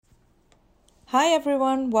Hi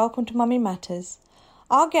everyone, welcome to Mummy Matters.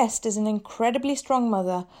 Our guest is an incredibly strong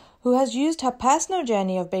mother who has used her personal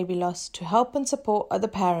journey of baby loss to help and support other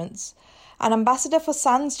parents. An ambassador for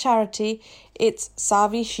SANS charity, it's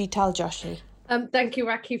Savi Sheetal Joshi. Thank you,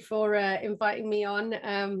 Raki, for inviting me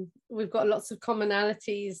on. We've got lots of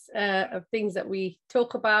commonalities of things that we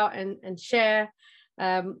talk about and share.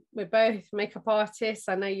 We're both makeup artists.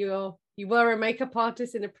 I know you were a makeup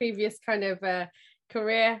artist in a previous kind of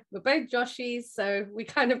career. We're both Joshis, so we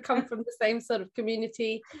kind of come from the same sort of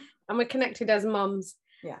community, and we're connected as mums.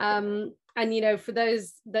 Yeah. And for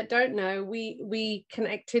those that don't know, we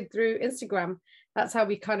connected through Instagram. That's how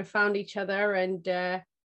we kind of found each other, and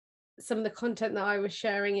some of the content that I was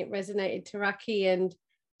sharing, it resonated to Raki and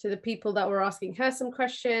to the people that were asking her some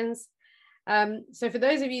questions. So for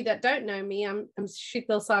those of you that don't know me, I'm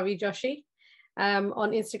Sheetal Savi Joshi.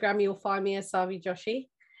 On Instagram, you'll find me as Savi Joshi.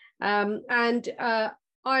 And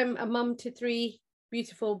I'm a mum to three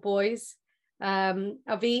beautiful boys,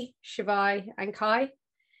 Avi, Shivai, and Kai.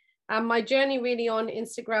 And my journey really on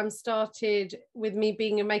Instagram started with me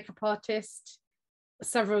being a makeup artist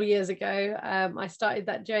several years ago. I started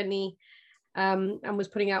that journey and was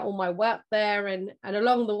putting out all my work there. And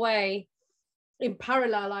along the way, in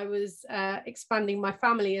parallel, I was expanding my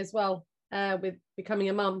family as well with becoming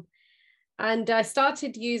a mum. And I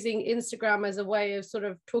started using Instagram as a way of sort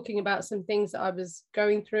of talking about some things that I was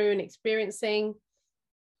going through and experiencing.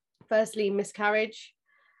 Firstly, miscarriage.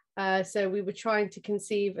 So we were trying to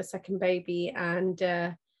conceive a second baby, and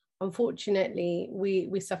unfortunately,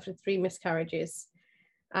 we suffered 3 miscarriages.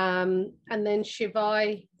 And then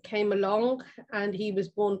Shivai came along, and he was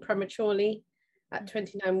born prematurely at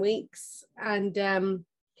 29 weeks. And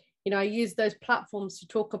I used those platforms to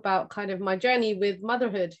talk about kind of my journey with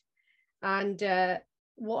motherhood and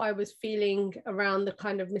what I was feeling around the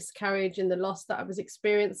kind of miscarriage and the loss that I was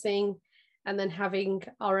experiencing, and then having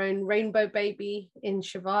our own rainbow baby in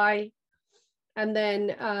Shivai. And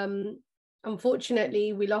then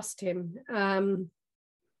unfortunately we lost him to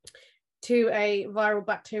a viral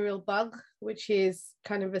bacterial bug, which is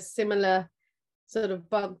kind of a similar sort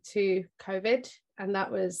of bug to COVID, and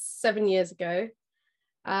that was 7 years ago.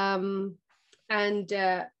 That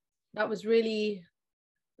was really,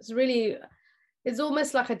 it's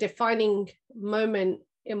almost like a defining moment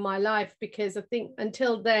in my life, because I think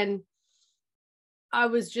until then I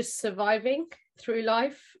was just surviving through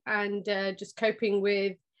life and just coping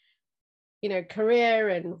with career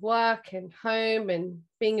and work and home and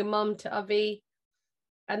being a mum to Avi.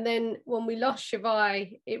 And then when we lost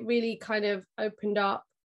Shivai, it really kind of opened up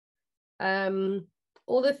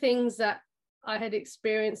all the things that I had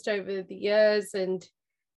experienced over the years, and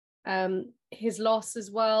his loss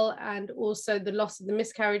as well, and also the loss of the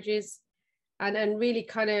miscarriages, and really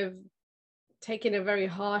kind of taking a very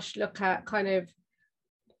harsh look at kind of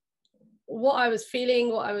what I was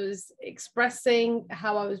feeling, what I was expressing,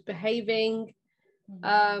 how I was behaving.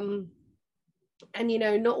 And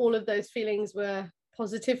not all of those feelings were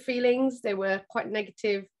positive feelings. They were quite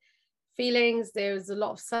negative feelings. There was a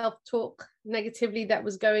lot of self-talk negatively that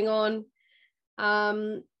was going on.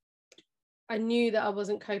 I knew that I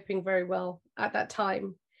wasn't coping very well at that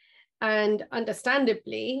time, and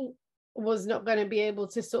understandably was not going to be able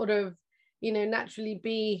to sort of naturally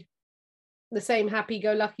be the same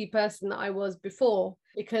happy-go-lucky person that I was before,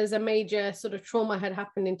 because a major sort of trauma had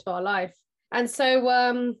happened into our life. And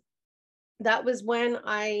so that was when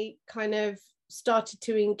I kind of started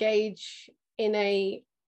to engage in a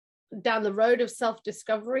down the road of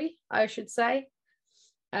self-discovery, I should say.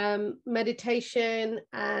 Meditation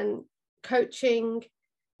and coaching,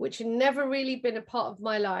 which had never really been a part of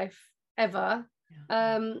my life ever.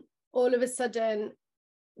 All of a sudden,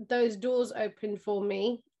 those doors opened for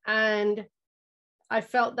me, and I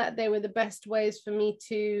felt that they were the best ways for me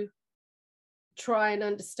to try and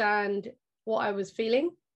understand what I was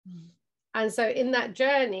feeling. And so in that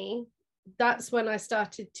journey, that's when I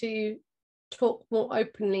started to talk more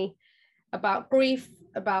openly about grief,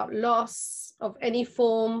 about loss of any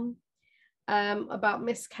form, about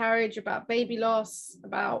miscarriage, about baby loss,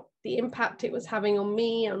 about the impact it was having on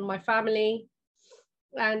me, on my family,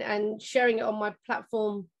 and sharing it on my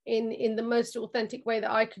platform in the most authentic way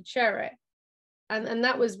that I could share it. And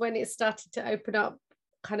that was when it started to open up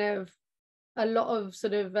kind of a lot of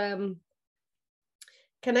sort of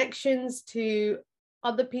connections to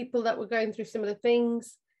other people that were going through similar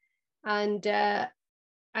things, and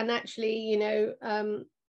actually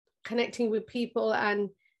connecting with people,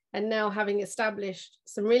 and now having established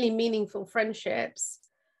some really meaningful friendships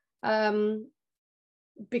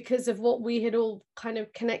because of what we had all kind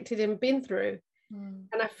of connected and been through.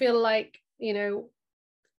 And I feel like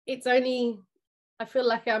it's only I feel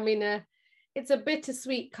like I'm it's a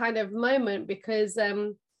bittersweet kind of moment, because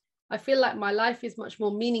I feel like my life is much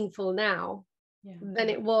more meaningful now than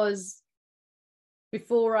it was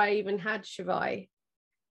before I even had Shivai.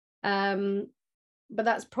 But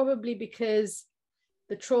that's probably because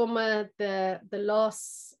the trauma, the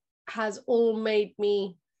loss has all made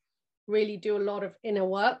me really do a lot of inner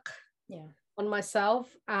work on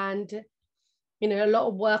myself, and a lot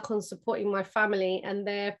of work on supporting my family. And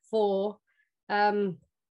therefore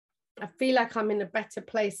I feel like I'm in a better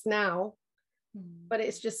place now. But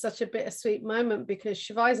it's just such a bittersweet moment because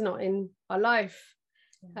Shivai's not in our life.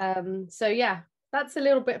 So yeah, that's a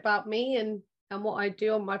little bit about me and what I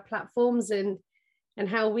do on my platforms, and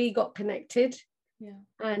how we got connected,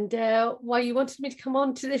 and why you wanted me to come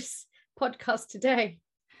on to this podcast today.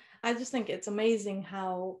 I just think it's amazing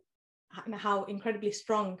how incredibly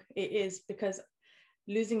strong it is, because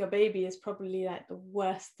losing a baby is probably like the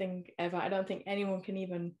worst thing ever. I don't think anyone can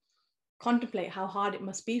even contemplate how hard it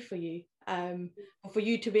must be for you, for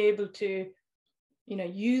you to be able to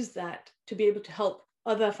use that to be able to help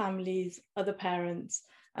other families, other parents.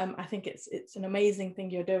 I think it's an amazing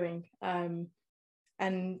thing you're doing, and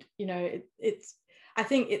I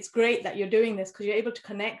think it's great that you're doing this, because you're able to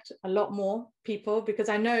connect a lot more people, because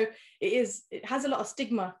I know it has a lot of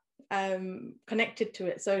stigma connected to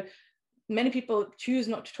it. So many people choose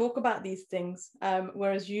not to talk about these things,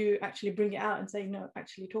 whereas you actually bring it out and say, no,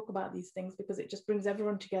 actually talk about these things, because it just brings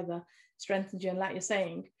everyone together, strengthens you. And like you're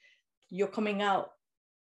saying, you're coming out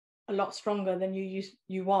a lot stronger than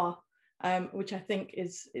you are, which I think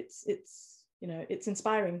is it's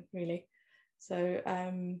inspiring, really. So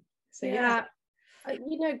yeah.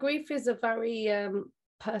 Grief is a very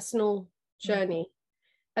personal journey,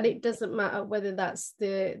 and it doesn't matter whether that's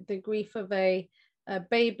the grief of a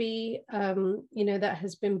baby that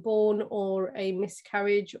has been born, or a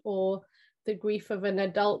miscarriage, or the grief of an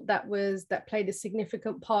adult that played a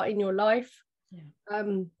significant part in your life.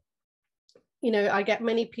 I get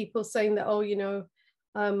many people saying that,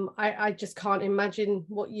 I just can't imagine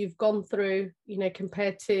what you've gone through,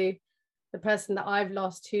 compared to the person that I've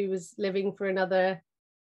lost, who was living for another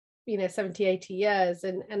 70, 80 years.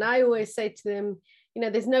 And I always say to them,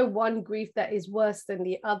 there's no one grief that is worse than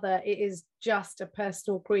the other. It is just a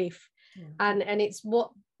personal grief. And it's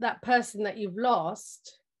what that person that you've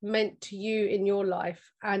lost meant to you in your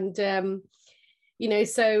life. And so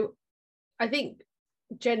I think,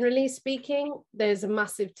 generally speaking, there's a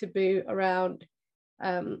massive taboo around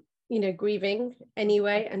grieving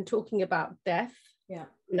anyway, and talking about death.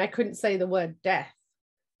 And I couldn't say the word death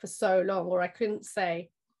for so long, or I couldn't say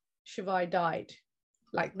Shivai died.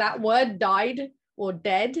 Like that word, died or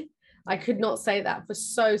dead, I could not say that for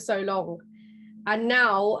so long. And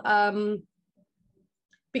now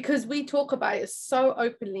because we talk about it so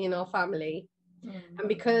openly in our family, and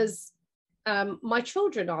because my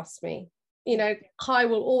children ask me, Kai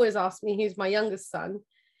will always ask me, who's my youngest son,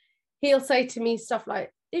 he'll say to me stuff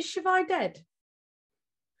like, is Shivai dead?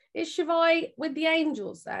 Is Shivai with the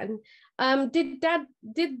angels then? Did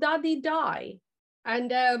daddy die?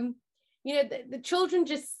 And the children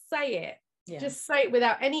just say it, just say it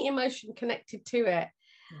without any emotion connected to it.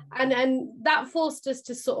 And that forced us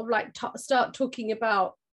to sort of like start talking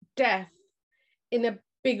about death in a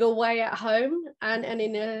bigger way at home, and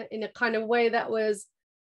in a kind of way that was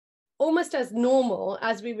almost as normal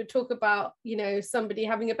as we would talk about somebody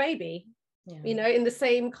having a baby, in the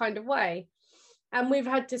same kind of way. And we've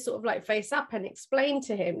had to sort of like face up and explain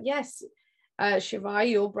to him, yes,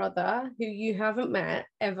 Shivai, your brother, who you haven't met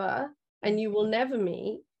ever and you will never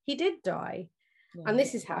meet, he did die. And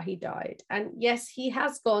this is how he died. And yes, he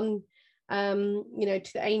has gone to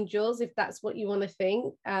the angels, if that's what you want to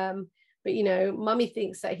think, but mummy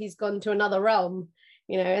thinks that he's gone to another realm,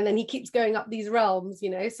 and then he keeps going up these realms,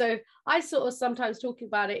 so I sort of sometimes talk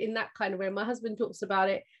about it in that kind of way. My husband talks about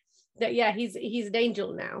it that he's an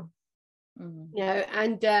angel now.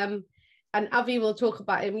 And Avi will talk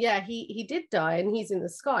about him, he did die and he's in the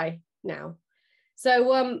sky now.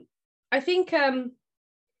 So I think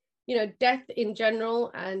death in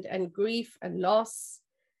general, and grief and loss,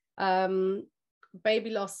 baby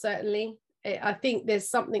loss certainly, I think there's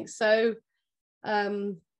something so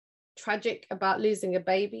tragic about losing a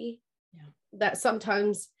baby, that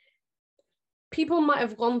sometimes people might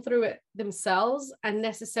have gone through it themselves and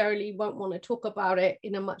necessarily won't want to talk about it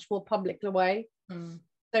in a much more public way.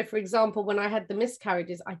 So for example, when I had the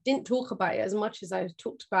miscarriages, I didn't talk about it as much as I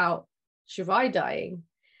talked about Shivai dying,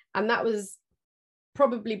 and that was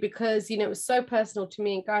probably because it was so personal to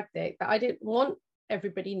me and Karthik that I didn't want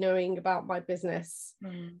everybody knowing about my business.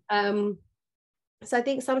 So I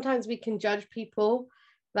think sometimes we can judge people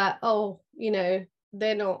that,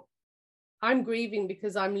 they're not, I'm grieving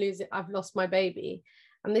because I've lost my baby,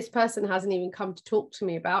 and this person hasn't even come to talk to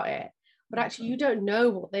me about it. But actually, you don't know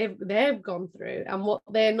what they've gone through and what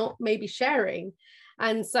they're not maybe sharing.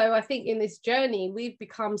 And so I think in this journey, we've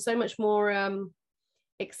become so much more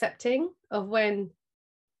accepting of when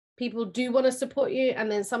people do want to support you,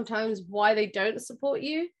 and then sometimes why they don't support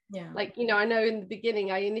you. Yeah. Like, you know, I know in the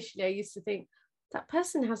beginning, I used to think that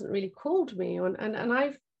person hasn't really called me on, and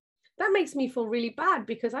that makes me feel really bad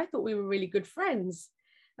because I thought we were really good friends,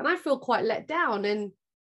 and I feel quite let down.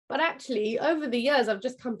 But actually, over the years, I've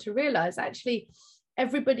just come to realize actually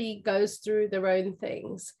everybody goes through their own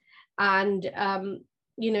things, and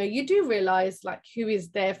you know, you do realize like who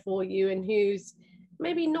is there for you and who's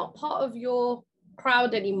maybe not part of your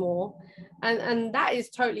crowd anymore, and that is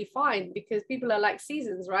totally fine, because people are like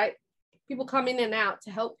seasons, right? People come in and out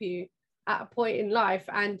to help you at a point in life,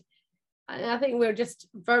 and I think we're just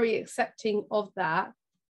very accepting of that.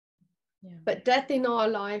 Yeah. But death in our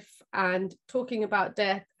life, and talking about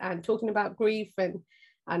death and talking about grief and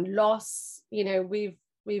loss, you know, we've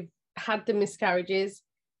had the miscarriages,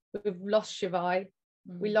 we've lost Shivai.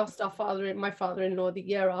 We lost my father-in-law the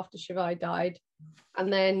year after Shivai died,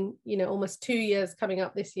 and then, you know, almost 2 years coming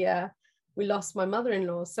up this year, we lost my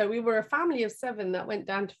mother-in-law. So we were a family of 7 that went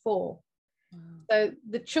down to 4. So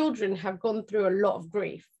the children have gone through a lot of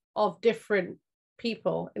grief of different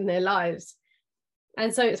people in their lives.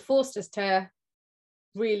 And so it's forced us to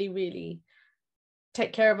really, really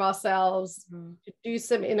take care of ourselves, to do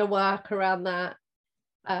some inner work around that,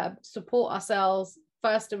 support ourselves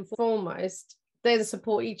first and foremost, then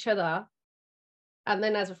support each other. And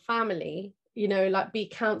then as a family, you know, like be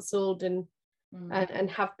counseled and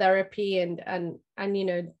have therapy and you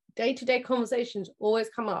know, day-to-day conversations always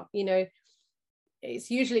come up. You know,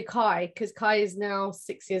 it's usually Kai, because Kai is now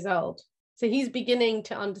 6 years old. So he's beginning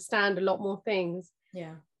to understand a lot more things.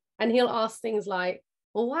 Yeah. And he'll ask things like,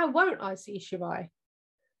 well, why won't I see Shivai?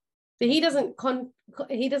 So he doesn't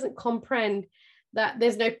comprehend that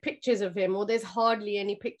there's no pictures of him, or there's hardly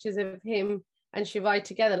any pictures of him and Shivai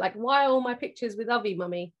together. Like, why are all my pictures with Avi,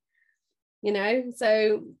 mummy? You know,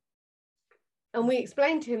 so, and we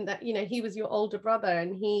explained to him that, you know, he was your older brother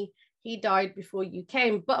and he died before you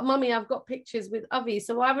came. But mummy, I've got pictures with Avi,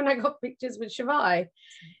 so why haven't I got pictures with Shivai?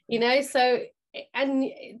 You know, so, and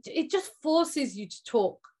it just forces you to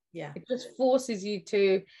talk. Yeah. It just forces you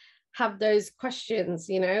to have those questions,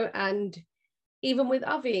 you know. And even with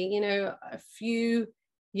Avi, you know, a few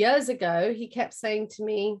years ago, he kept saying to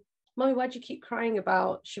me, Mommy, why'd you keep crying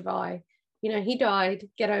about Shivai? You know, he died,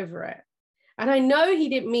 get over it. And I know he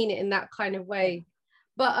didn't mean it in that kind of way,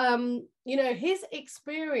 but you know, his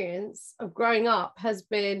experience of growing up has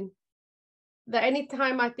been that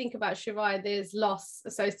anytime I think about Shivai, there's loss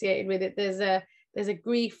associated with it. There's a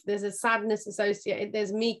grief, there's a sadness associated.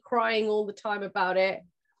 There's me crying all the time about it,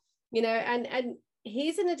 you know, and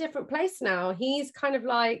he's in a different place now. He's kind of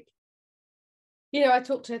like, you know, I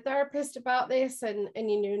talked to a therapist about this, and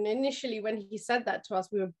you know, initially when he said that to us,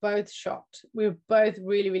 we were both shocked. We were both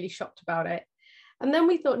really, really shocked about it. And then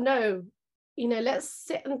we thought, no, you know, let's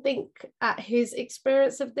sit and think at his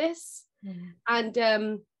experience of this. And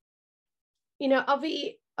you know,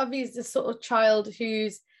 Avi is the sort of child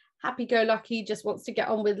who's happy-go-lucky, just wants to get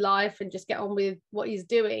on with life and just get on with what he's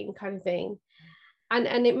doing, kind of thing.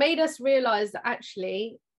 And it made us realize that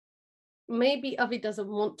actually maybe Avi doesn't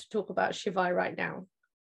want to talk about Shivai right now,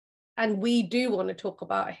 and we do want to talk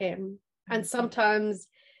about him. And sometimes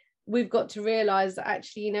we've got to realize that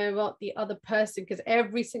actually, you know what, the other person, because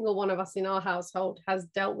every single one of us in our household has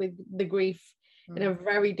dealt with the grief in a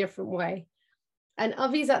very different way. And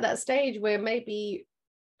Avi's at that stage where maybe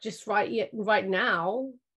just right now,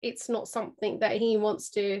 it's not something that he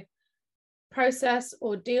wants to process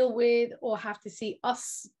or deal with, or have to see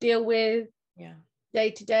us deal with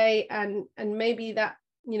day to day. And maybe that,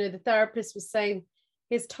 you know, the therapist was saying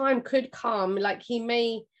his time could come, like he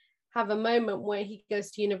may have a moment where he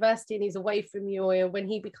goes to university and he's away from you, or when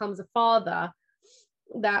he becomes a father,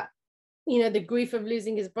 that, you know, the grief of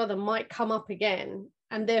losing his brother might come up again,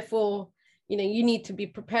 and therefore, you know, you need to be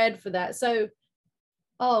prepared for that. So,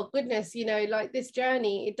 oh goodness, you know, like this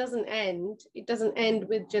journey, it doesn't end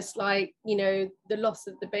with just like, you know, the loss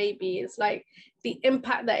of the baby. It's like the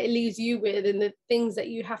impact that it leaves you with, and the things that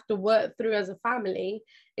you have to work through as a family.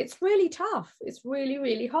 It's really tough. It's really,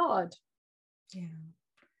 really hard. Yeah.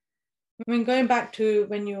 I mean, going back to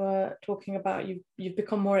when you were talking about you've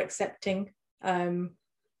become more accepting,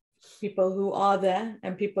 people who are there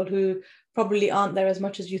and people who probably aren't there as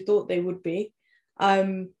much as you thought they would be.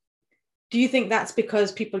 Do you think that's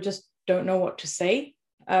because people just don't know what to say?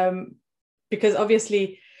 Because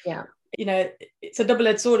obviously, you know, it's a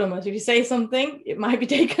double-edged sword almost. If you say something, it might be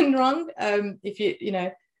taken wrong. If you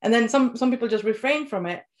know, and then some people just refrain from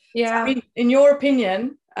it. Yeah. So, I mean, in your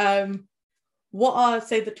opinion, what are,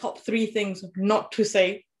 say, the top 3 things not to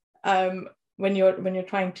say when you're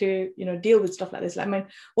trying to, you know, deal with stuff like this? Like, I mean,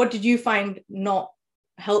 what did you find not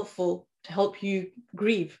helpful to help you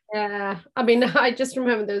grieve? Yeah, I mean, I just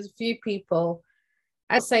remember there was a few people,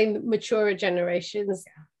 I'd say mature generations,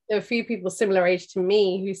 there were a few people similar age to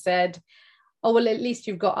me who said, oh, well, at least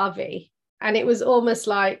you've got Avi. And it was almost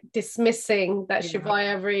like dismissing that Shivai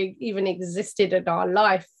ever even existed in our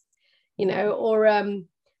life, you know, or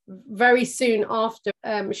very soon after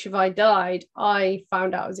Shivai died, I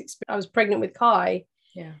found out I was pregnant with Kai.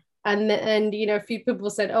 Yeah. And you know, a few people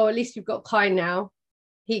said, oh, at least you've got Kai now,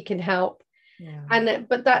 he can help. Yeah. And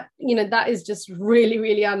but that, you know, that is just really,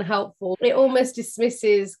 really unhelpful. It almost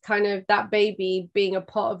dismisses kind of that baby being a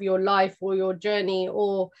part of your life or your journey,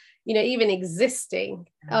 or, you know, even existing.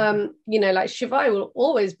 You know, like Shivai will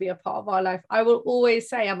always be a part of our life. I will always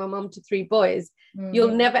say I'm a mum to 3 boys.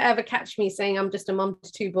 You'll never ever catch me saying I'm just a mum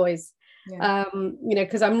to 2 boys. You know,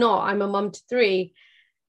 because I'm not. I'm a mum to 3.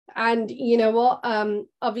 And you know what,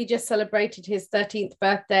 Avi just celebrated his 13th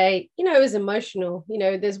birthday. You know, it was emotional. You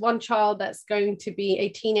know, there's one child that's going to be a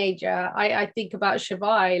teenager. I think about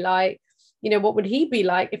Shivai, like, you know, what would he be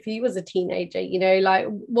like if he was a teenager? You know, like,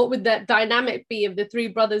 what would that dynamic be of the 3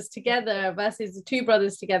 brothers together versus the 2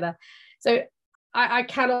 brothers together? So I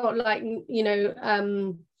cannot, like, you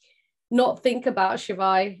know, not think about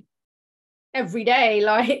Shivai every day.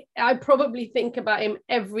 Like, I probably think about him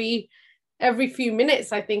every few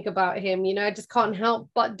minutes. I think about him, you know, I just can't help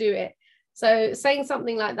but do it. So saying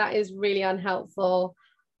something like that is really unhelpful.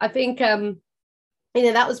 I think, you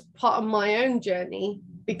know, that was part of my own journey,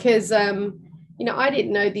 because, you know, I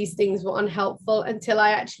didn't know these things were unhelpful until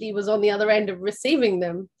I actually was on the other end of receiving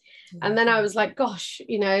them. And then I was like, gosh,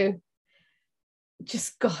 you know,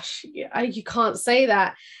 just gosh, you can't say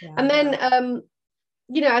that. And then,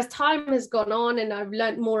 you know, as time has gone on and I've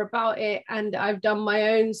learned more about it and I've done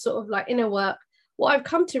my own sort of like inner work, what I've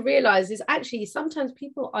come to realize is actually sometimes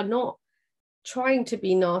people are not trying to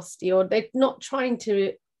be nasty, or they're not trying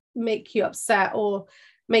to make you upset or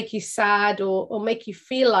make you sad or make you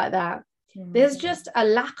feel like that. There's just a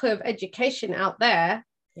lack of education out there,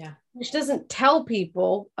 which doesn't tell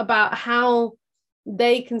people about how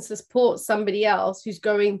they can support somebody else who's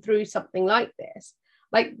going through something like this.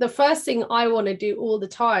 Like, the first thing I want to do all the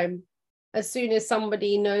time, as soon as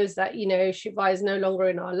somebody knows that, you know, Shivai is no longer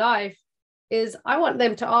in our life, is I want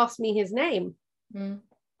them to ask me his name.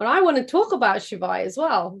 But I want to talk about Shivai as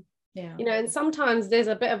well. Yeah. You know, and sometimes there's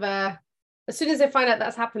a bit of as soon as they find out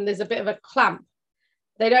that's happened, there's a bit of a clamp.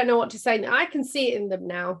 They don't know what to say. I can see it in them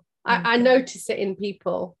now. I notice it in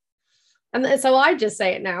people. And so I just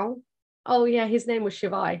say it now. Oh yeah, his name was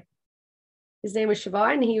Shivai. His name was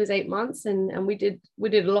Shivai, and he was 8 months, and we did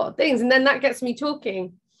a lot of things. And then that gets me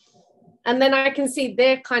talking. And then I can see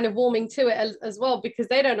they're kind of warming to it as well, because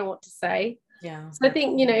they don't know what to say. Yeah. So I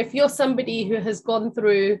think, you know, if you're somebody who has gone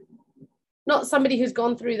through, not somebody who's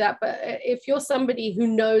gone through that, but if you're somebody who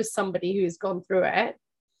knows somebody who's gone through it,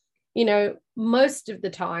 you know, most of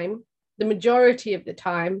the time, the majority of the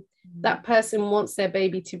time, that person wants their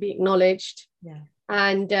baby to be acknowledged. Yeah.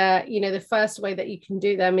 And, you know, the first way that you can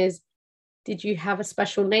do them is, did you have a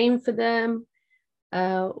special name for them?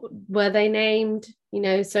 Were they named? You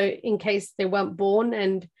know, so in case they weren't born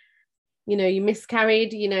and, you know, you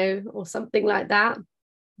miscarried, you know, or something like that.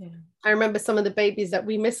 Yeah. I remember some of the babies that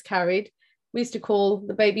we miscarried, we used to call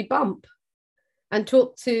the baby Bump and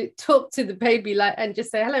talk to the baby, like, and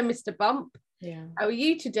just say, hello, Mr. Bump. Yeah. How are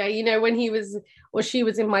you today? You know, when he was, or she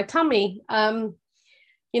was in my tummy.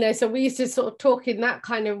 You know, so we used to sort of talk in that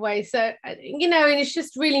kind of way. So, you know, and it's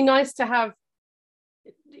just really nice to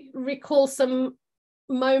recall some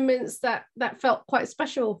moments that felt quite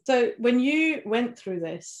special. So when you went through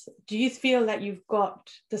this, do you feel that you've got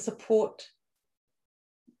the support,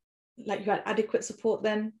 like you had adequate support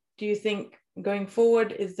then? Do you think going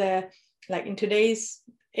forward, is there, like in today's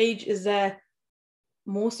age, is there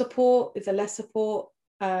more support? Is there less support?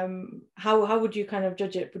 How would you kind of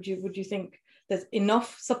judge it? Would you think there's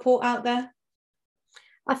enough support out there?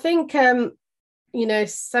 I think, you know,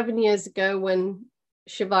 7 years ago when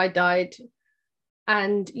Shivai died,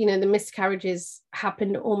 and, you know, the miscarriages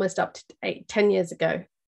happened almost up to 10 years ago.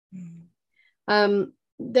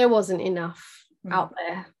 There wasn't enough out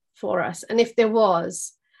there for us. And if there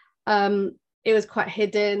was, it was quite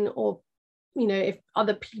hidden, or, you know, if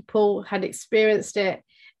other people had experienced it,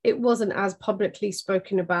 it wasn't as publicly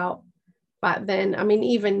spoken about back then. I mean,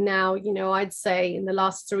 even now, you know, I'd say in the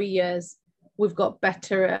last 3 years, we've got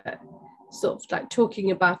better at sort of like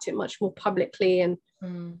talking about it much more publicly. And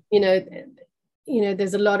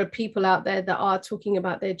there's a lot of people out there that are talking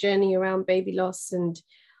about their journey around baby loss,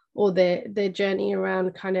 or their journey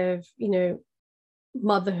around kind of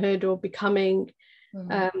motherhood, or becoming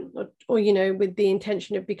or with the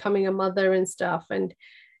intention of becoming a mother and stuff, and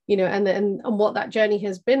and what that journey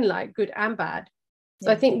has been like, good and bad.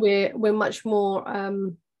 So I think we're much more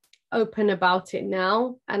open about it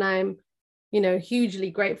now, and I'm hugely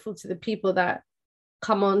grateful to the people that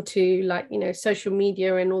come on to social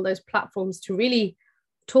media and all those platforms to really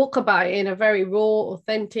talk about it in a very raw,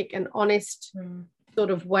 authentic and honest sort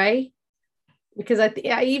of way. Because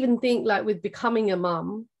I even think, like, with becoming a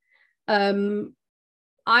mum,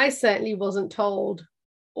 I certainly wasn't told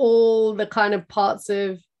all the kind of parts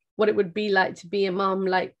of what it would be like to be a mum.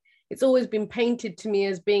 Like, it's always been painted to me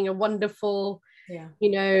as being a wonderful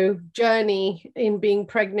journey in being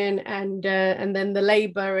pregnant, and then the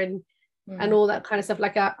labor and all that kind of stuff.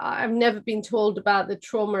 Like, I've never been told about the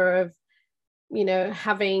trauma of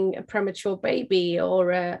having a premature baby,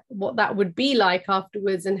 or what that would be like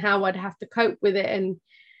afterwards, and how I'd have to cope with it, and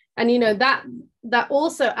that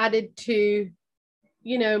also added to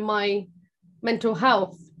my mental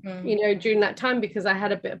health during that time, because I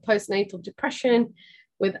had a bit of postnatal depression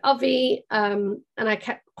with Avi, and I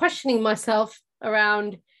kept questioning myself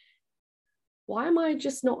around, why am I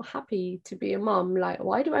just not happy to be a mum? Like,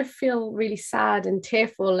 why do I feel really sad and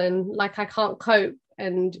tearful, and like I can't cope,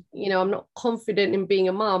 and I'm not confident in being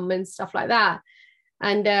a mum and stuff like that.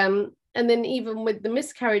 And then even with the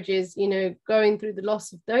miscarriages, going through the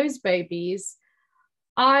loss of those babies,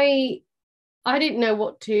 I didn't know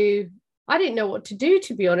what to do,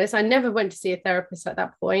 to be honest. I never went to see a therapist at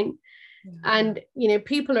that point. And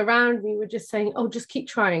people around me were just saying, oh, just keep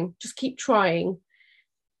trying,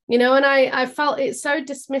 and I felt it so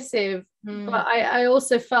dismissive. But I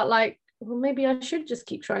also felt like, well, maybe I should just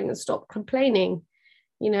keep trying and stop complaining,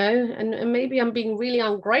 and maybe I'm being really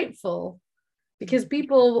ungrateful, because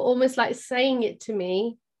people were almost like saying it to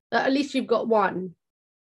me, that at least you've got one.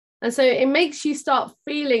 And so it makes you start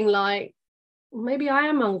feeling like, well, maybe I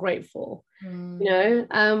am ungrateful. I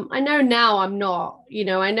know now I'm not.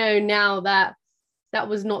 I know now that that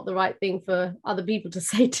was not the right thing for other people to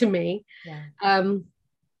say to me.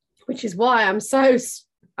 Which is why I'm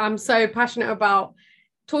so passionate about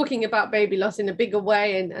talking about baby loss in a bigger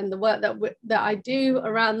way, and the work that I do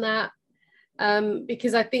around that,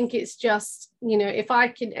 because I think it's just, if I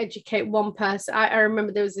can educate one person. I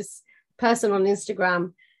remember there was this person on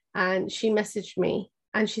Instagram, and she messaged me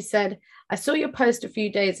and she said, I saw your post a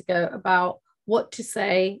few days ago about what to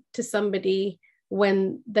say to somebody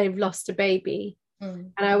when they've lost a baby.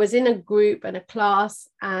 And I was in a group and a class,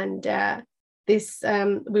 and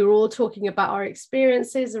we were all talking about our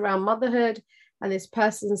experiences around motherhood, and this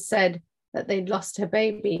person said that they'd lost her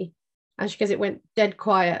baby, and she goes, it went dead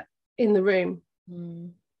quiet in the room.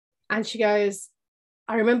 And she goes,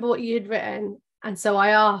 I remember what you had written, and so I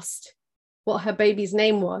asked what her baby's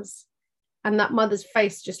name was, and that mother's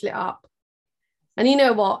face just lit up. And you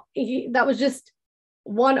know what, that was just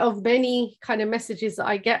one of many kind of messages that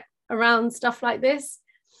I get around stuff like this.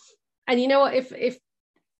 And you know what, if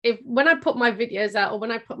when I put my videos out, or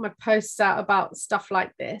when I put my posts out about stuff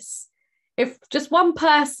like this, if just one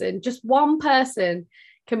person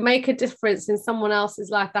can make a difference in someone else's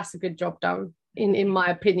life, that's a good job done, in my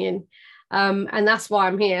opinion. And that's why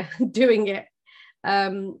I'm here doing it.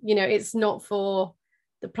 It's not for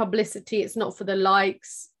the publicity, it's not for the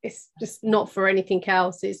likes, it's just not for anything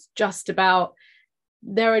else. It's just about,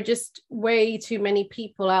 there are just way too many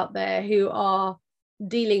people out there who are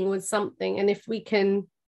dealing with something, and if we can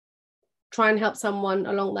try and help someone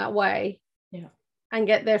along that way, and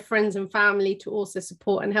get their friends and family to also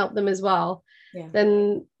support and help them as well,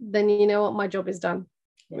 then you know what, my job is done.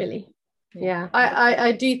 Really.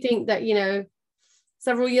 I do think that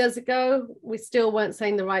several years ago we still weren't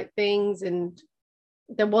saying the right things, and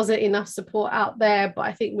there wasn't enough support out there, but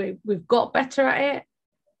I think we've got better at it.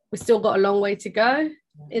 We've still got a long way to go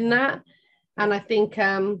in that, and I think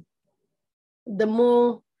the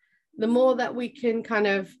more that we can kind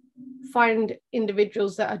of find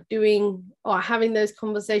individuals that are doing or having those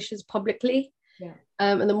conversations publicly,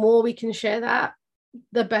 and the more we can share that,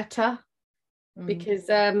 the better. Because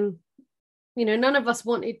none of us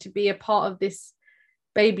wanted to be a part of this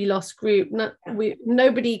baby loss group.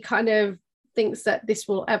 Nobody kind of thinks that this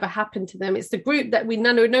will ever happen to them. It's the group that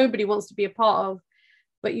nobody wants to be a part of,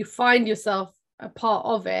 but you find yourself a part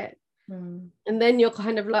of it, and then you're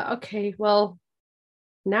kind of like, okay, well,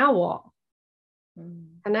 now what?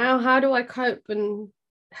 And now how do I cope and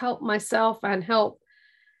help myself and help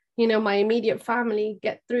you know, my immediate family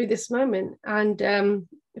get through this moment. And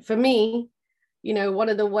for me, you know, one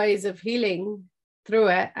of the ways of healing through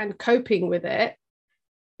it and coping with it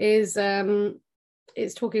is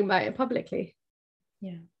talking about it publicly.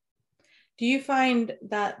 Yeah. Do you find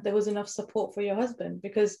that there was enough support for your husband?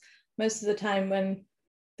 Because most of the time when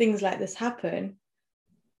things like this happen,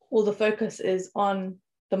 all the focus is on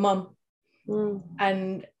the mum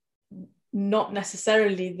and not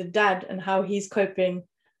necessarily the dad and how he's coping.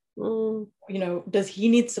 You know, does he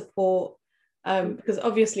need support? Because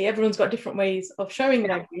obviously everyone's got different ways of showing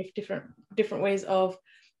their grief, different ways of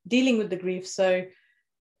dealing with the grief. So, I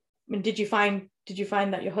mean, did you find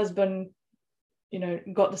that your husband, you know,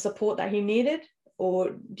 got the support that he needed, or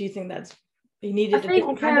do you think that he needed a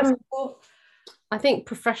different kind of support? I think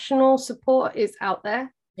professional support is out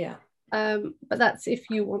there. Yeah. But that's if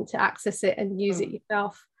you want to access it and use it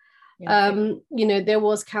yourself. Yeah. You know, there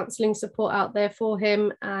was counselling support out there for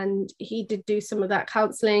him, and he did do some of that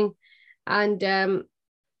counselling, and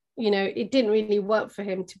you know, it didn't really work for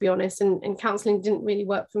him, to be honest, and counselling didn't really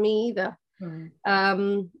work for me either.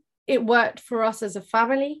 It worked for us as a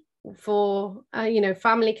family, for you know,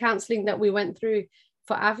 family counselling that we went through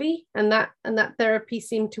for Avi, and that therapy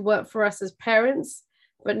seemed to work for us as parents,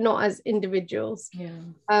 but not as individuals.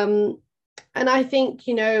 And I think,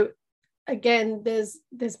 you know, again, there's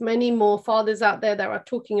many more fathers out there that are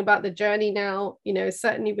talking about the journey now, you know,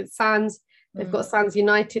 certainly with SANS. They've got SANS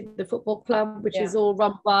United, the football club, which is all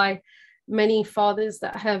run by many fathers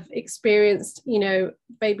that have experienced, you know,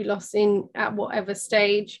 baby loss at whatever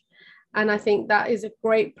stage. And I think that is a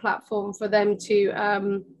great platform for them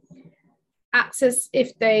to access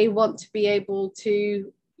if they want to be able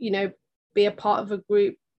to, you know, be a part of a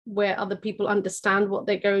group where other people understand what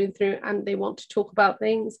they're going through and they want to talk about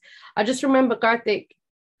things. I just remember Karthik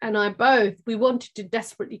and I both, we wanted to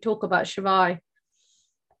desperately talk about Shivai.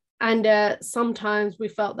 And sometimes we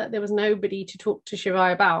felt that there was nobody to talk to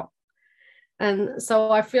Shivai about. And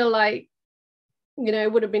so I feel like, you know,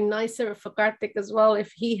 it would have been nicer for Karthik as well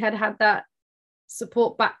if he had that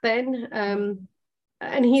support back then.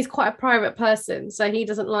 And he's quite a private person, so he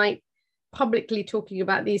doesn't like publicly talking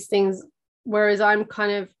about these things, whereas I'm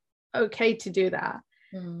kind of okay to do that.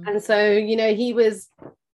 And so, you know, he was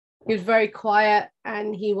very quiet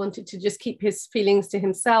and he wanted to just keep his feelings to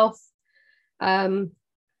himself.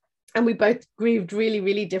 And we both grieved really,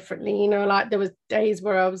 really differently. You know, like there was days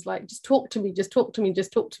where I was like, just talk to me, just talk to me,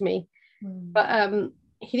 just talk to me. But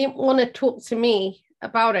he didn't want to talk to me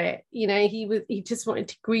about it. You know, he just wanted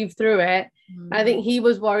to grieve through it. I think he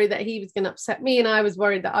was worried that he was going to upset me, and I was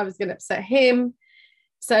worried that I was going to upset him.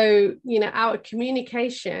 So, you know, our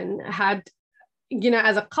communication had, you know,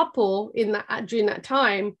 as a couple during that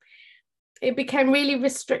time, it became really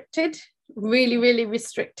restricted, really, really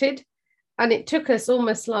restricted. And it took us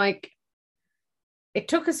almost 3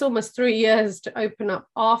 years to open up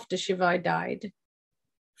after Shivai died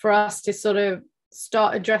for us to sort of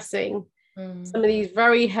start addressing some of these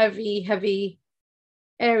very heavy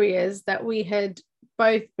areas that we had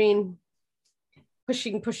both been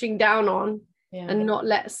pushing down on and not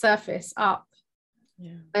let surface up.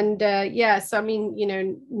 And so I mean, you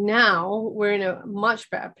know, now we're in a much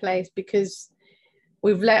better place because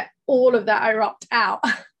we've let all of that erupt out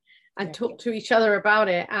and talk to each other about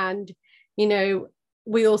it. And, you know,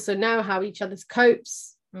 we also know how each other's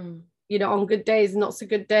copes, you know, on good days, not so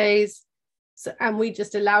good days. So, and we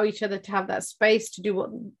just allow each other to have that space to do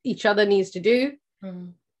what each other needs to do.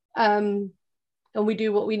 And we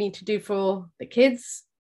do what we need to do for the kids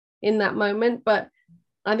in that moment. But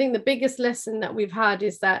I think the biggest lesson that we've had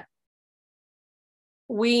is that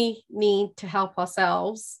we need to help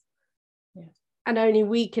ourselves, and only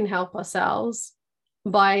we can help ourselves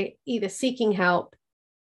by either seeking help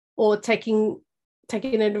or taking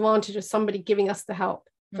advantage of somebody giving us the help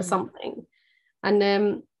for something.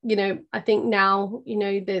 And you know, I think now, you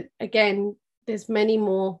know, that again, there's many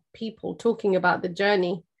more people talking about the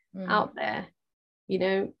journey out there, you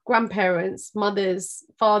know, grandparents, mothers,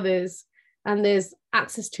 fathers, and there's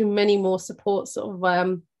access to many more support sort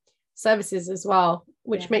of services as well,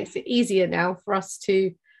 which makes it easier now for us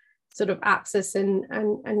to sort of access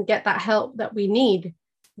and get that help that we need.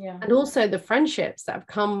 And also the friendships that have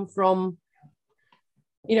come from,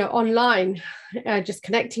 you know, online, just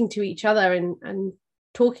connecting to each other and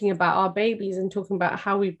talking about our babies and talking about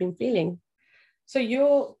how we've been feeling. So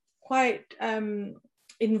you're quite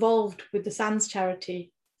involved with the SANS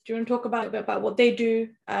charity. Do you want to talk about what they do?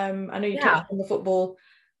 I know you touched on the football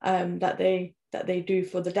that they do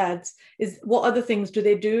for the dads. What other things do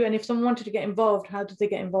they do? And if someone wanted to get involved, how do they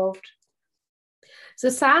get involved? So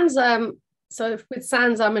SANS, so with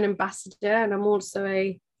SANS, I'm an ambassador, and I'm also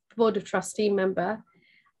a board of trustee member.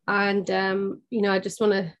 And, you know, I just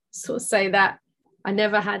want to sort of say that I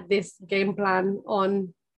never had this game plan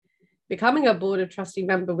on becoming a board of trustee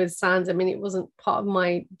member with SANS. I mean, it wasn't part of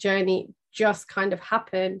my journey, it just kind of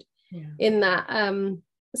happened in that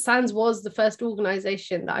SANS was the first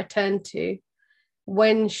organization that I turned to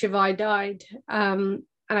when Shivai died. And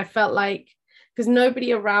I felt like, because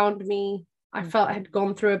nobody around me, I felt had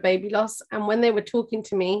gone through a baby loss. And when they were talking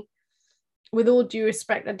to me, with all due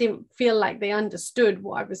respect, I didn't feel like they understood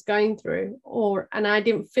what I was going through, and I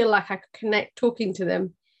didn't feel like I could connect talking to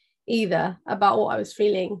them either about what I was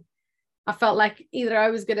feeling. I felt like either I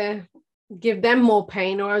was going to give them more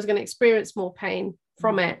pain or I was going to experience more pain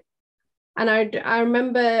from it. And I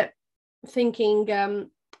remember thinking,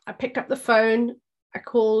 I picked up the phone, I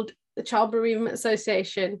called the Child Bereavement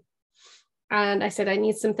Association, and I said, I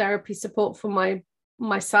need some therapy support for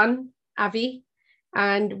my son, Avi.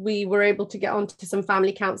 And we were able to get onto some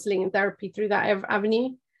family counselling and therapy through that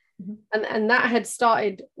avenue. And that had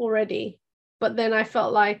started already. But then I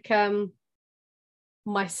felt like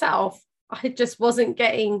myself, I just wasn't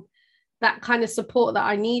getting that kind of support that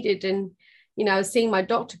I needed. And, you know, I was seeing my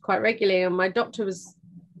doctor quite regularly, and my doctor was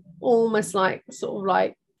almost like sort of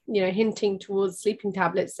like, you know, hinting towards sleeping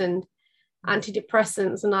tablets and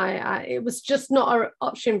antidepressants. And it was just not an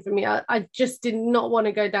option for me. I just did not want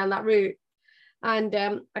to go down that route. And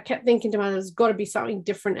I kept thinking to myself, there's got to be something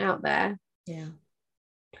different out there. Yeah.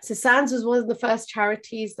 So SANS was one of the first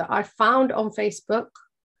charities that I found on Facebook.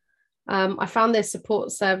 I found their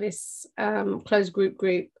support service closed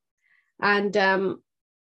group. And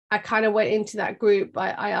I kind of went into that group.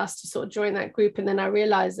 I asked to sort of join that group. And then I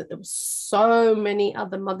realized that there were so many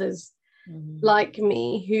other mothers like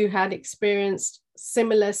me who had experienced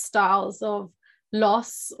similar styles of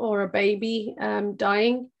loss or a baby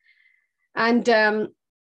dying. And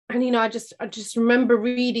you know, I just remember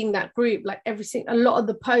reading that group, like a lot of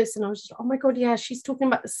the posts, and I was just, oh my God, yeah, she's talking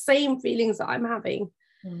about the same feelings that I'm having.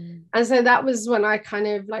 And so that was when I kind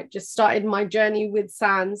of like just started my journey with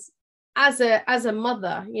SANS as a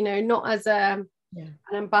mother, you know, not as an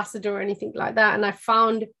ambassador or anything like that. And I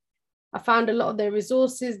found a lot of their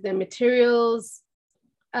resources, their materials,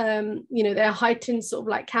 you know, their heightened sort of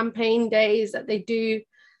like campaign days that they do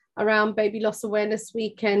around Baby Loss Awareness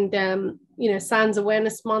Week and, you know, SANS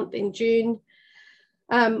Awareness Month in June.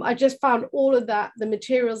 I just found all of that, the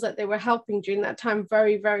materials that they were helping during that time,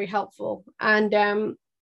 very, very helpful.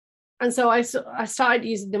 And so I started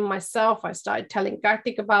using them myself. I started telling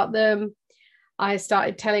Karthik about them. I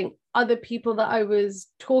started telling other people that I was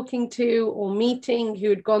talking to or meeting who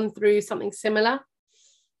had gone through something similar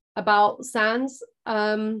about SANS.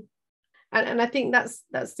 And I think that's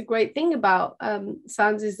the great thing about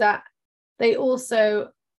SANS, is that they also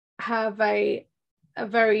have a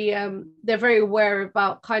very they're very aware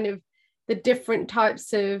about kind of the different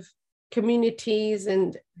types of communities,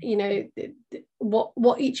 and you know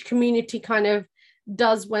what each community kind of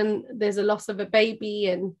does when there's a loss of a baby,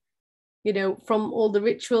 and you know, from all the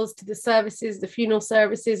rituals to the services, the funeral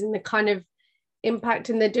services, and the kind of impact.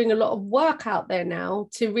 And they're doing a lot of work out there now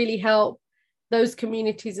to really help those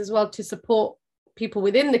communities as well, to support people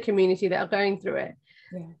within the community that are going through it.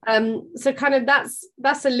 So kind of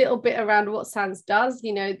that's a little bit around what SANS does.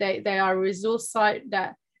 You know, they are a resource site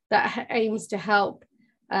that aims to help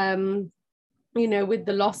you know, with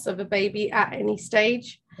the loss of a baby at any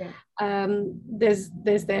stage. There's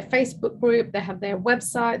their Facebook group, they have their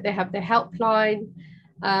website, they have their helpline.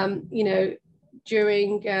 You know,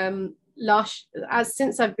 during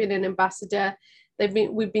since I've been an ambassador,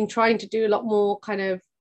 we've been trying to do a lot more kind of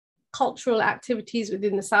cultural activities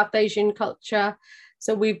within the South Asian culture.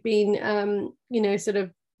 So we've been, you know, sort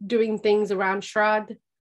of doing things around Shrad,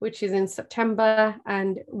 which is in September.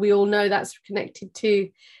 And we all know that's connected to,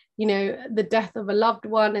 you know, the death of a loved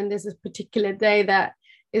one. And there's a particular day that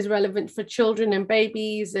is relevant for children and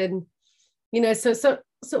babies. And, you know, so sort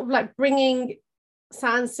of like bringing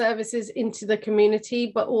SANS services into the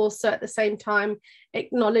community, but also at the same time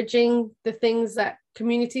acknowledging the things that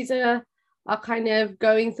communities are kind of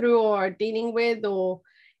going through or are dealing with, or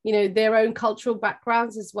you know, their own cultural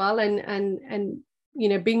backgrounds as well, and you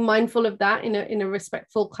know, being mindful of that in a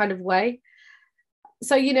respectful kind of way.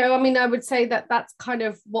 So you know, I mean, I would say that that's kind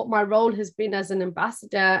of what my role has been as an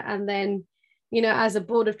ambassador. And then, you know, as a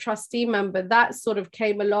board of trustee member, that sort of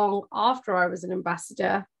came along after I was an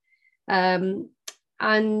ambassador.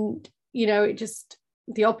 And, you know,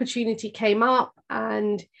 the opportunity came up,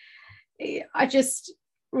 and I just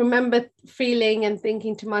remember feeling and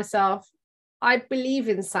thinking to myself, I believe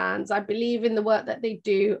in SANS. I believe in the work that they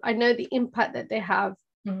do. I know the impact that they have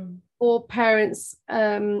for parents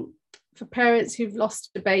for parents who've lost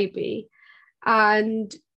a baby.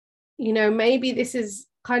 And, you know, maybe this is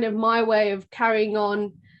kind of my way of carrying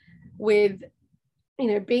on with, you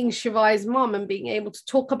know, being Shivai's mom and being able to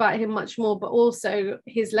talk about him much more, but also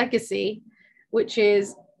his legacy, which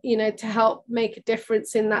is, you know, to help make a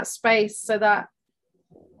difference in that space, so that,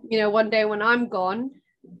 you know, one day when I'm gone,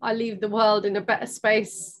 I leave the world in a better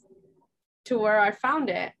space to where I found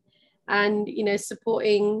it. And, you know,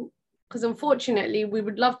 supporting, because unfortunately we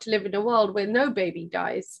would love to live in a world where no baby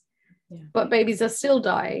dies, but babies are still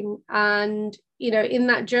dying. And, you know, in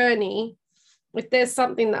that journey, if there's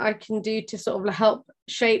something that I can do to sort of help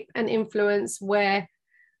shape and influence, where,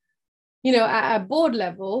 you know, at a board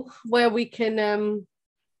level, where we can,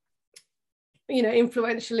 you know,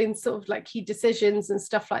 influential in sort of like key decisions and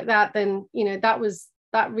stuff like that, then, you know,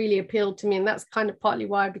 that really appealed to me. And that's kind of partly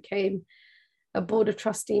why I became a board of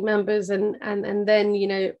trustee members. And then, you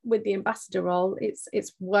know, with the ambassador role,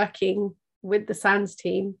 it's working with the SANS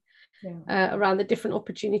team around the different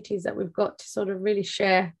opportunities that we've got to sort of really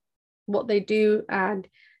share what they do and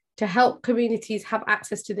to help communities have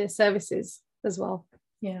access to their services as well.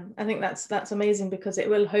 Yeah, I think that's amazing, because it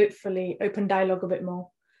will hopefully open dialogue a bit more,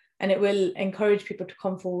 and it will encourage people to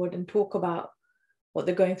come forward and talk about what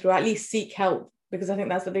they're going through, at least seek help, because I think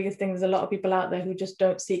that's the biggest thing. There's a lot of people out there who just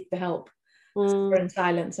don't seek the help, suffer in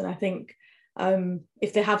silence. And I think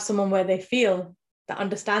if they have someone where they feel that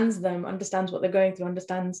understands them, understands what they're going through,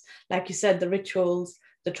 understands, like you said, the rituals,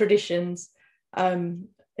 the traditions,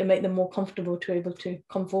 it make them more comfortable to able to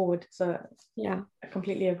come forward. So yeah, I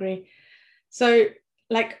completely agree. So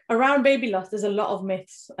like around baby loss, there's a lot of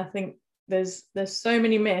myths. I think there's so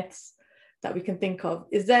many myths that we can think of.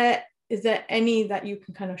 Is there any that you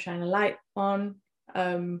can kind of shine a light on?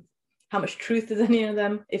 How much truth is in any of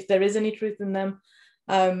them, if there is any truth in them?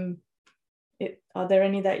 Are there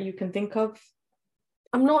any that you can think of?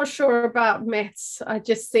 I'm not sure about myths. I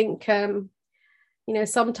just think, you know,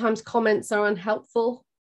 sometimes comments are unhelpful,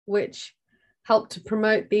 which help to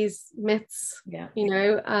promote these myths, you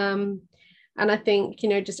know. And I think, you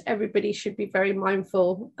know, just everybody should be very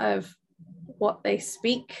mindful of what they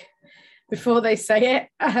speak before they say it.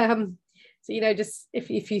 So, you know, just if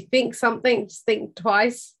you think something, just think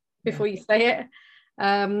twice before you say it.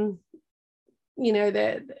 You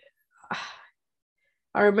know,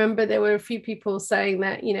 I remember there were a few people saying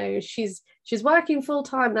that, you know, she's working full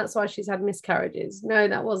time, that's why she's had miscarriages. No,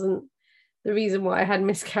 that wasn't the reason why I had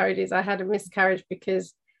miscarriages. I had a miscarriage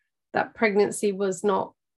because that pregnancy was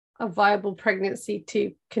not a viable pregnancy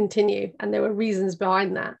to continue, and there were reasons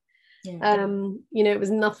behind that. You know, it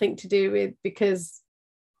was nothing to do with because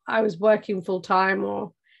I was working full time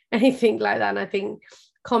or anything like that. And I think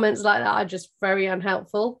comments like that are just very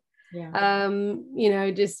unhelpful. You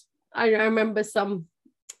know, just I remember some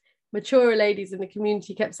mature ladies in the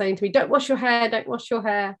community kept saying to me, don't wash your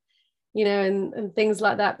hair, you know, and things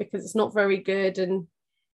like that, because it's not very good. And,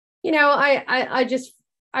 you know, I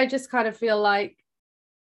just kind of feel like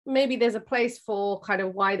maybe there's a place for kind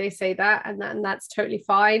of why they say that, and that's totally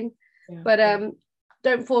fine. But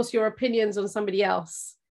don't force your opinions on somebody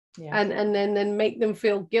else, and then make them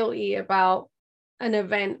feel guilty about an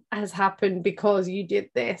event has happened because you did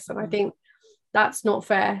this. And I think that's not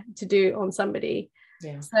fair to do on somebody.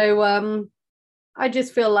 So I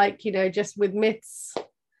just feel like, you know, just with myths,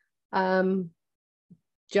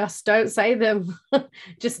 just don't say them.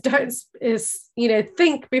 Just don't, you know,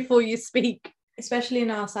 think before you speak. Especially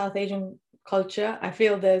in our South Asian culture, I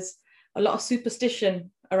feel there's a lot of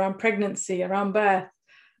superstition around pregnancy, around birth.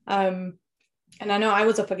 And I know I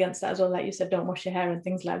was up against that as well. Like you said, don't wash your hair and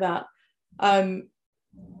things like that.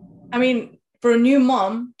 I mean, for a new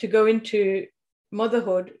mom to go into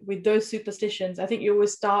motherhood with those superstitions, I think you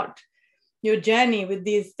always start your journey with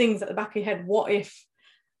these things at the back of your head. What if?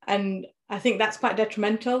 And I think that's quite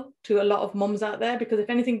detrimental to a lot of moms out there, because if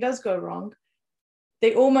anything does go wrong,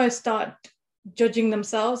 they almost start judging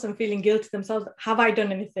themselves and feeling guilty themselves. Have I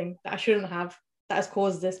done anything that I shouldn't have that has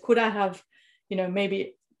caused this? Could I have, you know,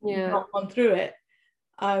 maybe not gone through it?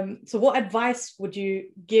 So what advice would you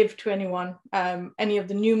give to anyone, any of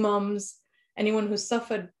the new moms, anyone who's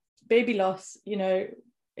suffered baby loss? You know,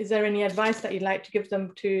 is there any advice that you'd like to give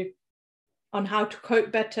them on how to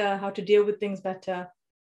cope better, how to deal with things better,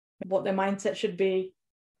 what their mindset should be?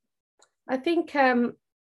 I think,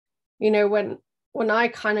 you know, when I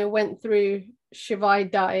kind of went through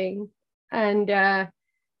Shivai dying, and,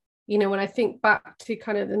 you know, when I think back to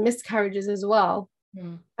kind of the miscarriages as well,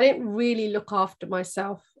 I didn't really look after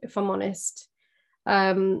myself, if I'm honest.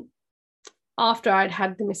 After I'd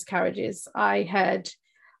had the miscarriages, I had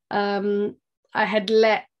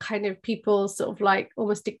let kind of people sort of like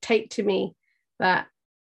almost dictate to me that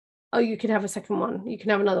oh, you can have a second one, you can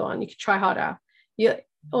have another one, you can try harder,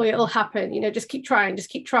 or it'll happen, just keep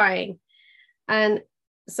trying. And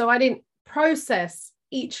so I didn't process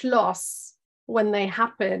each loss when they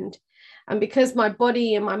happened. And because my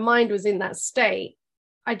body and my mind was in that state,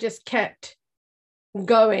 I just kept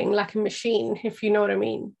going like a machine, if you know what I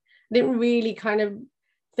mean. I didn't really kind of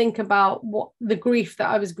think about what the grief that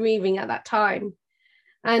I was grieving at that time.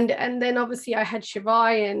 And then obviously I had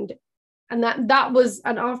Shivai, and that was,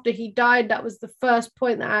 and after he died, that was the first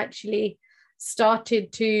point that I actually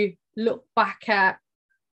started to look back at,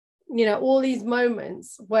 all these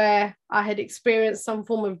moments where I had experienced some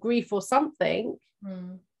form of grief or something,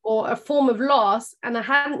 or a form of loss, and I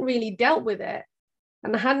hadn't really dealt with it.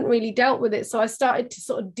 So I started to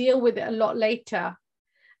sort of deal with it a lot later.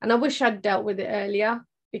 And I wish I'd dealt with it earlier,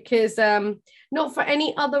 because not for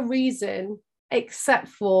any other reason except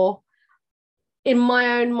for, in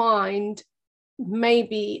my own mind,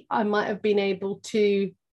 maybe I might have been able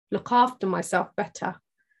to look after myself better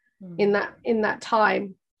in that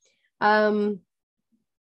time. And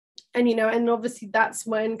obviously that's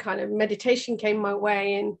when kind of meditation came my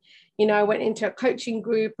way, and I went into a coaching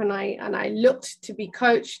group, and I looked to be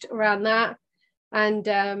coached around that, and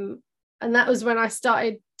that was when I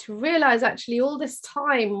started to realize, actually, all this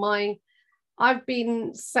time I've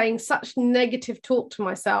been saying such negative talk to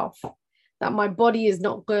myself, that my body is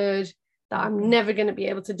not good, that I'm never going to be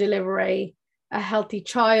able to deliver a healthy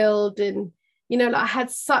child, and I had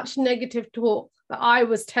such negative talk that I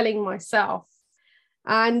was telling myself.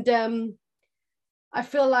 And I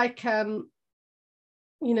feel like I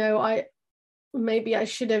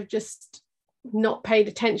should have just not paid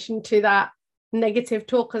attention to that negative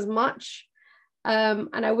talk as much, and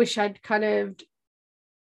I wish I'd kind of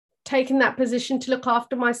taken that position to look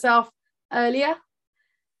after myself earlier.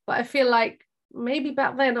 But I feel like maybe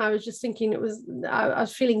back then I was just thinking I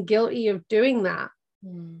was feeling guilty of doing that,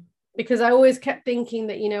 because I always kept thinking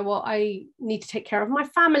that, I need to take care of my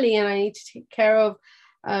family, and I need to take care of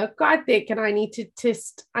Karthik, and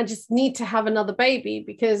I just need to have another baby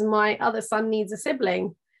because my other son needs a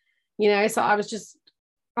sibling, so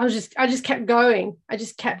I just kept going.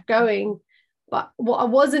 But what I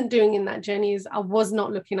wasn't doing in that journey is I was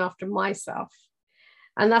not looking after myself.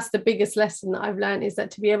 And that's the biggest lesson that I've learned, is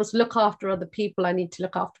that to be able to look after other people, I need to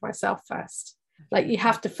look after myself first. Like, you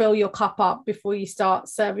have to fill your cup up before you start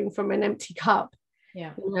serving from an empty cup.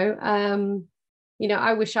 Yeah.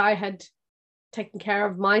 I wish I had taken care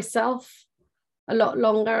of myself a lot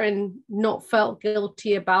longer and not felt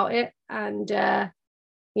guilty about it. And,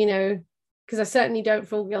 because I certainly don't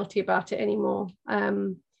feel guilty about it anymore.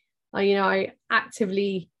 I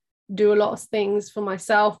actively do a lot of things for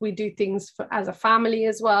myself. We do things as a family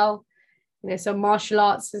as well. So martial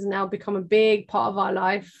arts has now become a big part of our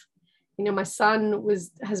life. My son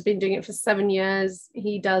has been doing it for 7 years.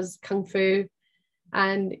 He does Kung Fu.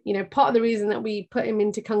 And, part of the reason that we put him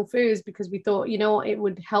into Kung Fu is because we thought, it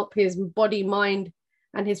would help his body, mind,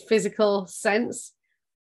 and his physical sense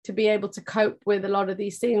to be able to cope with a lot of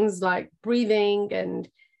these things like breathing and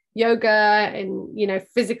yoga and,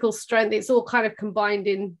 physical strength. It's all kind of combined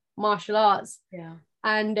in martial arts. Yeah.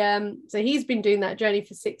 And so he's been doing that journey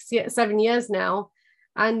for 7 years now.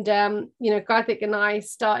 And, Karthik and I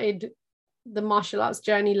started the martial arts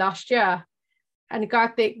journey last year. And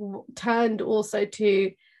Karthik turned also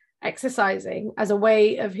to exercising as a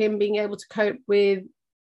way of him being able to cope with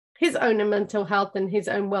his own mental health and his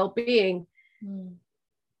own well-being.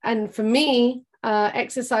 And for me,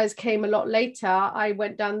 exercise came a lot later. I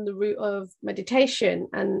went down the route of meditation,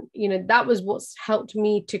 and that was what's helped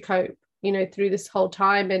me to cope through this whole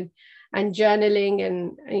time, and journaling.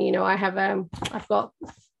 And I have I've got,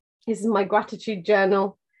 this is my gratitude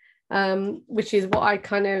journal, which is what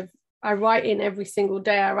I write in every single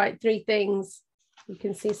day. I write 3 things. You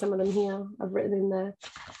can see some of them here. I've written in there.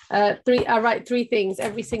 I write 3 things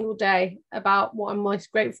every single day about what I'm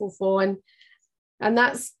most grateful for, and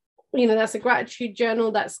that's that's a gratitude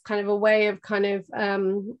journal. That's kind of a way of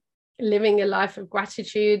living a life of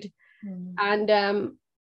gratitude. And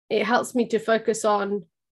it helps me to focus on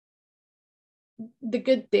the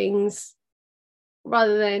good things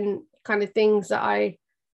rather than kind of things that I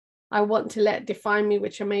want to let define me,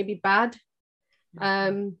 which are maybe bad.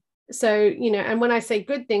 So, and when I say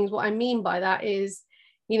good things, what I mean by that is,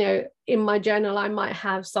 in my journal, I might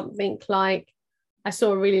have something like, I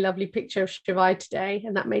saw a really lovely picture of Shivai today,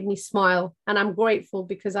 and that made me smile. And I'm grateful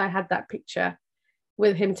because I had that picture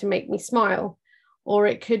with him to make me smile. Or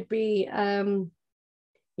it could be, I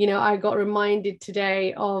got reminded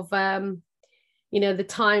today of, the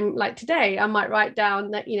time, like today, I might write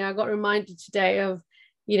down that, I got reminded today of,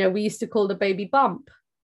 we used to call the baby bump.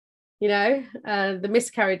 the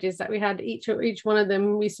miscarriages that we had, each one of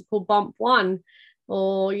them we used to call bump one,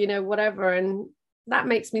 or whatever. And that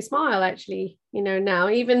makes me smile, actually, now,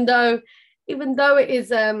 even though it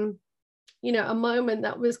is a moment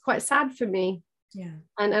that was quite sad for me. Yeah.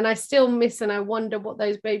 And I still miss, and I wonder what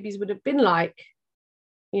those babies would have been like.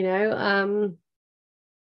 It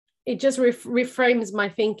just reframes my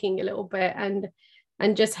thinking a little bit, and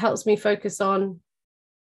just helps me focus on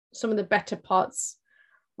some of the better parts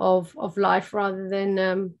of life, rather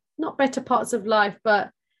than not better parts of life,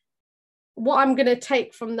 but what I'm going to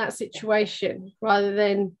take from that situation, rather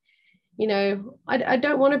than, I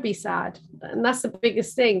don't want to be sad. And that's the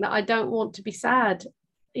biggest thing, that I don't want to be sad,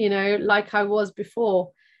 like I was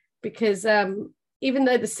before, because even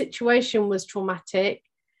though the situation was traumatic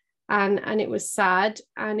and it was sad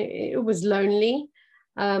and it was lonely,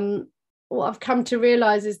 what I've come to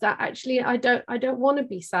realize is that actually I don't want to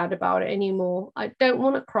be sad about it anymore. I don't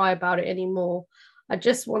want to cry about it anymore. I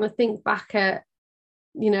just want to think back at,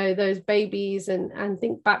 those babies, and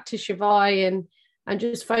think back to Shivai, and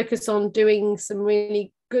just focus on doing some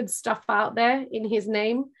really good stuff out there in his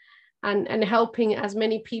name, and helping as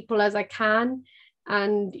many people as I can,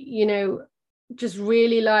 and just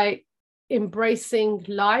really like embracing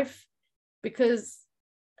life, because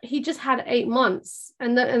he just had 8 months,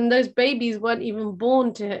 and those babies weren't even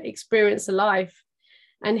born to experience a life,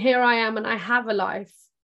 and here I am, and I have a life.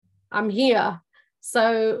 I'm here.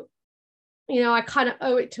 So I kind of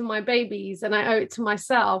owe it to my babies, and I owe it to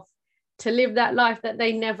myself to live that life that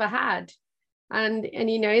they never had. And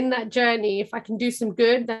in that journey, if I can do some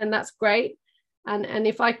good, then that's great. And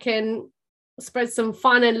if I can spread some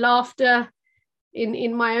fun and laughter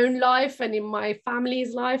in my own life, and in my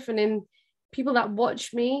family's life, and in people that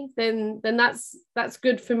watch me, then that's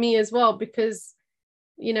good for me as well. Because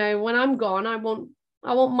when I'm gone, I want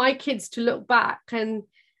my kids to look back and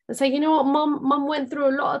say, what, mum went through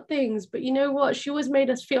a lot of things, but you know what, she always made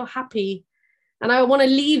us feel happy. And I want to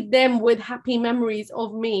leave them with happy memories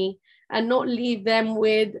of me, and not leave them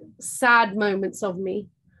with sad moments of me.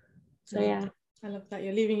 So yeah, I love that.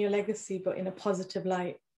 You're leaving your legacy, but in a positive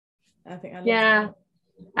light. I think I love that.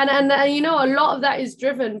 And a lot of that is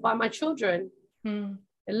driven by my children. A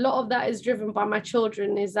lot of that is driven by my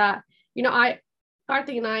children, is that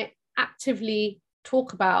Karthik and I actively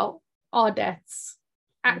talk about our deaths,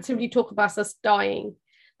 actively talk about us dying.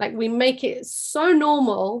 Like, we make it so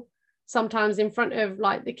normal sometimes in front of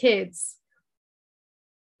like the kids,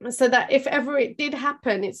 so that if ever it did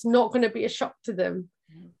happen, it's not going to be a shock to them,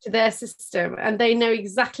 to their system, and they know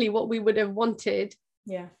exactly what we would have wanted.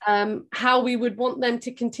 Yeah. How we would want them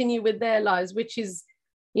to continue with their lives, which is,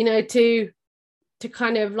 to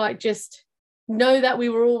kind of like just know that we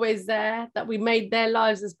were always there, that we made their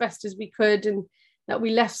lives as best as we could, and that we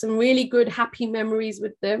left some really good, happy memories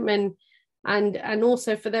with them, and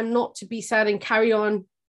also for them not to be sad and carry on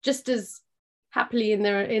just as happily in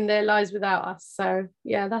their lives without us. So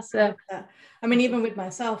yeah, that's I mean, even with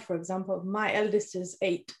myself, for example, my eldest is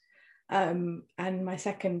 8, and my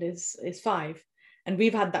second is 5. And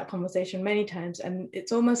we've had that conversation many times, and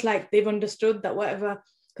it's almost like they've understood that whatever,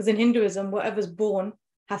 because in Hinduism, whatever's born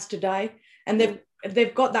has to die, and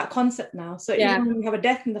they've got that concept now. So even when we have a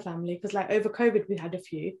death in the family, because like over COVID we had a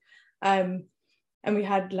few, and we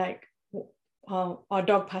had like our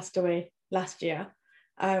dog passed away last year,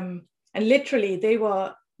 and literally they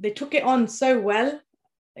took it on so well.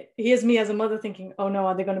 Here's me as a mother thinking, oh no,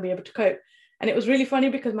 are they going to be able to cope? And it was really funny,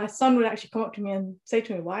 because my son would actually come up to me and say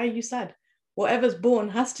to me, why are you sad? Whatever's born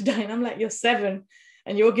has to die. And I'm like, you're 7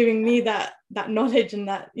 and you're giving me that knowledge, and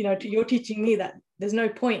that, you're teaching me that there's no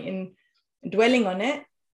point in dwelling on it.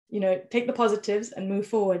 Take the positives and move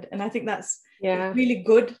forward. And I think that's really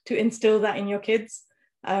good to instill that in your kids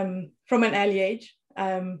from an early age.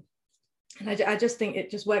 And I just think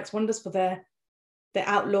it just works wonders for their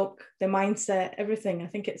outlook, their mindset, everything. I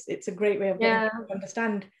think it's a great way of getting them to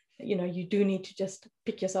understand that, you do need to just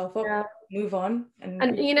pick yourself up, move on.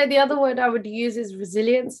 And the other word I would use is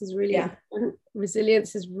resilience. Is really important.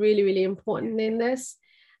 Resilience is really, really important in this.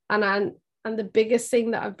 And the biggest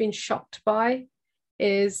thing that I've been shocked by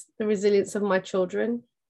is the resilience of my children.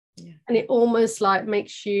 And it almost like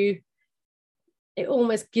it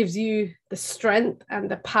almost gives you the strength and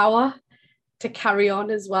the power to carry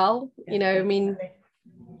on as well. I mean,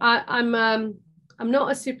 I'm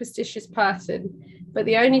not a superstitious person, but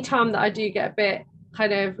the only time that I do get a bit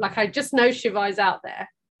kind of like, I just know Shivai's out there.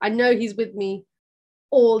 I know he's with me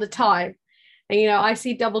all the time. And, I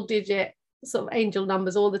see double digit sort of angel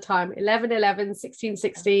numbers all the time, 11, 11, 16,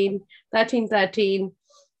 16, 13, 13.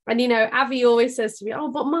 And, you know, Avi always says to me, oh,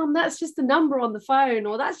 but mum, that's just a number on the phone,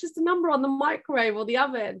 or that's just a number on the microwave or the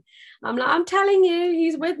oven. I'm like, I'm telling you,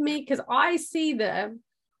 he's with me, because I see them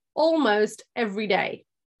almost every day.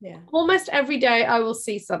 Yeah. Almost every day I will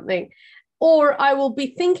see something, or I will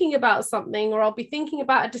be thinking about something, or I'll be thinking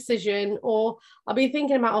about a decision, or I'll be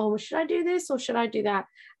thinking about, oh, should I do this or should I do that?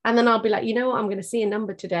 And then I'll be like, you know what, I'm going to see a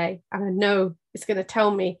number today, and I know it's going to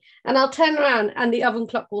tell me. And I'll turn around and the oven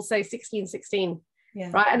clock will say 16:16. Yeah.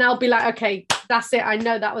 Right. And I'll be like, okay, that's it. I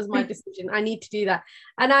know that was my decision. I need to do that.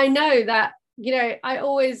 And I know that, you know, I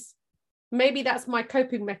always, maybe that's my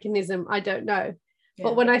coping mechanism. I don't know. Yeah.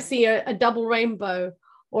 But when I see a double rainbow,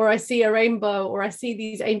 or I see a rainbow, or I see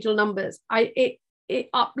these angel numbers, it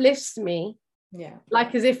uplifts me. Yeah.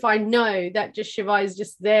 Like as if I know that just Shiva is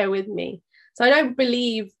just there with me. So I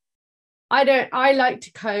like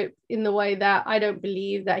to cope in the way that I don't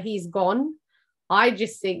believe that he's gone. I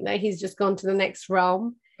just think that he's just gone to the next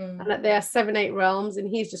realm, and that there are 7-8 realms, and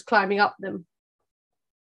he's just climbing up them.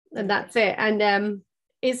 And that's it. And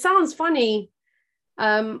it sounds funny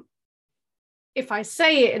if I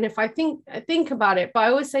say it and if I think about it, but I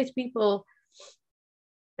always say to people,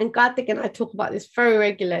 and Karthik and I talk about this very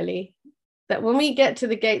regularly, that when we get to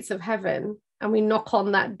the gates of heaven and we knock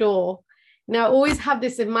on that door, now I always have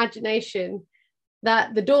this imagination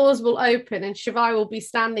that the doors will open and Shivai will be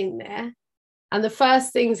standing there. And the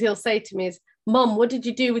first things he'll say to me is, Mum, what did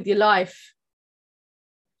you do with your life?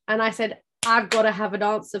 And I said, I've got to have an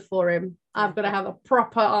answer for him. I've got to have a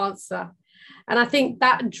proper answer. And I think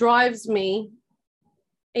that drives me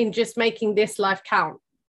in just making this life count.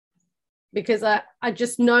 Because I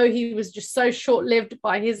just know he was just so short-lived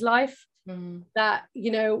by his life that,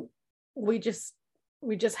 you know, we just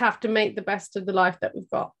have to make the best of the life that we've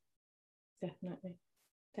got. Definitely.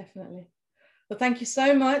 Well, thank you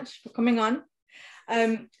so much for coming on.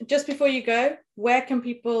 Just before you go, where can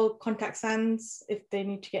people contact Sands if they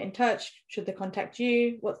need to get in touch? Should they contact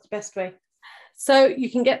you? What's the best way? So you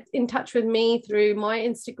can get in touch with me through my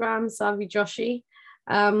Instagram, Savi Joshi,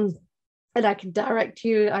 and I can direct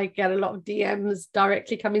you. I get a lot of DMs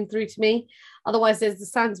directly coming through to me. Otherwise, there's the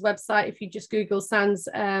Sands website. If you just Google Sands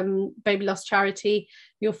Baby Loss Charity,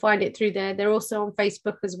 you'll find it through there. They're also on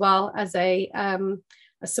Facebook as well as a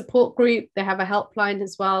support group. They have a helpline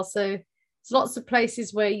as well. So there's lots of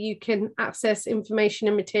places where you can access information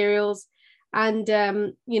and materials. And,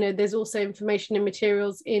 you know, there's also information and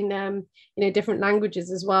materials in, you know, different languages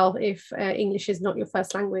as well, if English is not your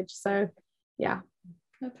first language. So, yeah.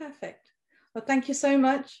 Oh, perfect. Well, thank you so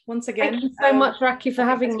much once again. Thank you so much, Raki, for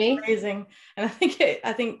having me. Amazing. And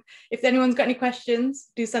I think if anyone's got any questions,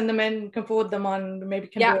 do send them in. You can forward them on. Maybe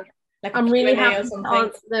can do like I'm really happy to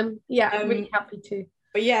answer them. Yeah, I'm really happy to.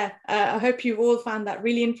 But yeah, I hope you've all found that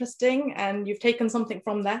really interesting and you've taken something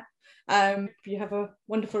from that. You have a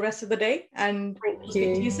wonderful rest of the day, and speak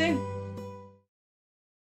to you soon.